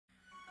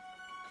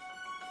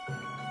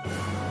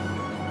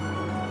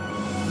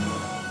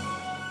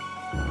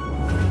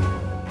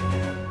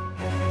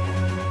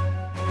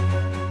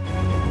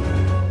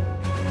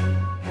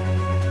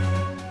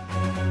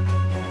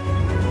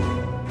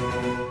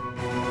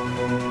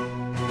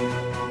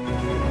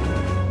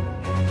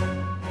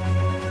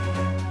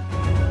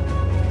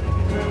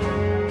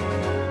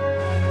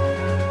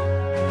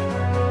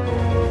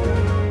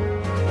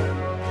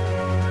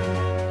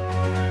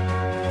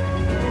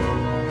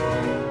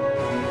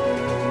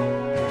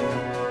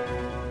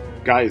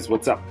Guys,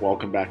 what's up?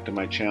 Welcome back to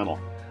my channel.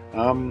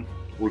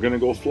 We're gonna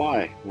go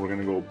fly. We're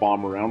gonna go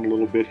bomb around a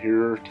little bit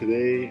here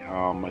today.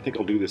 I think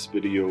I'll do this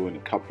video in a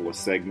couple of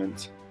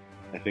segments.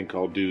 I think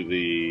I'll do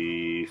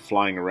the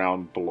flying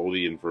around below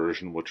the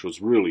inversion, which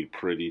was really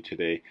pretty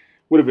today.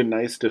 Would have been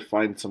nice to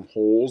find some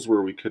holes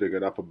where we could have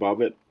got up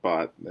above it,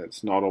 but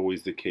that's not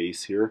always the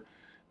case here,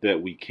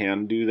 that we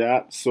can do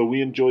that. So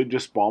we enjoyed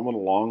just bombing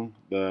along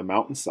the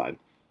mountainside.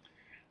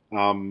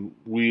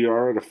 We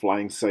are at a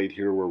flying site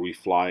here where we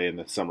fly in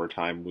the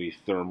summertime. We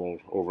thermal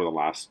over the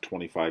last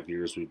 25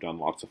 years. We've done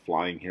lots of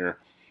flying here.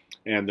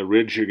 And the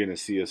ridge you're going to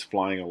see us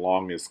flying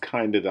along is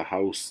kind of the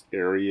house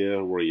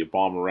area where you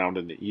bomb around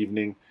in the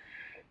evening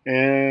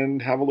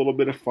and have a little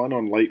bit of fun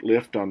on light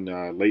lift on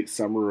late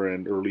summer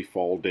and early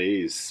fall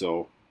days.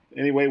 So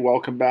anyway,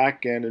 welcome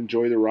back and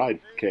enjoy the ride.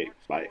 Okay,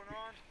 bye.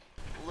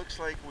 Looks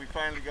like we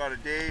finally got a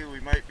day we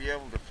might be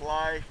able to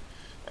fly.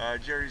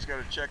 Jerry's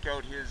got to check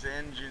out his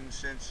engine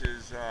since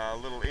his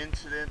little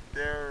incident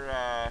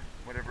there,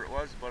 whatever it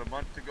was, about a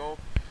month ago.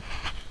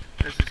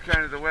 This is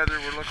kind of the weather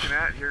we're looking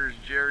at. Here's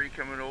Jerry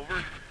coming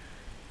over.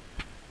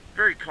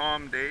 Very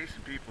calm day,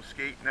 some people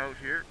skating out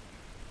here,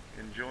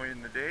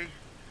 enjoying the day.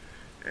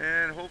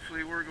 And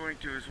hopefully we're going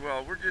to as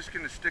well. We're just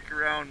going to stick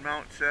around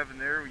Mount 7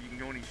 there. You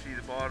can only see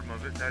the bottom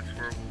of it. That's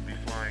where we'll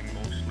be flying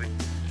mostly.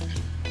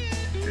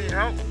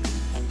 Anyhow,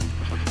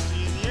 see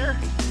you in the air.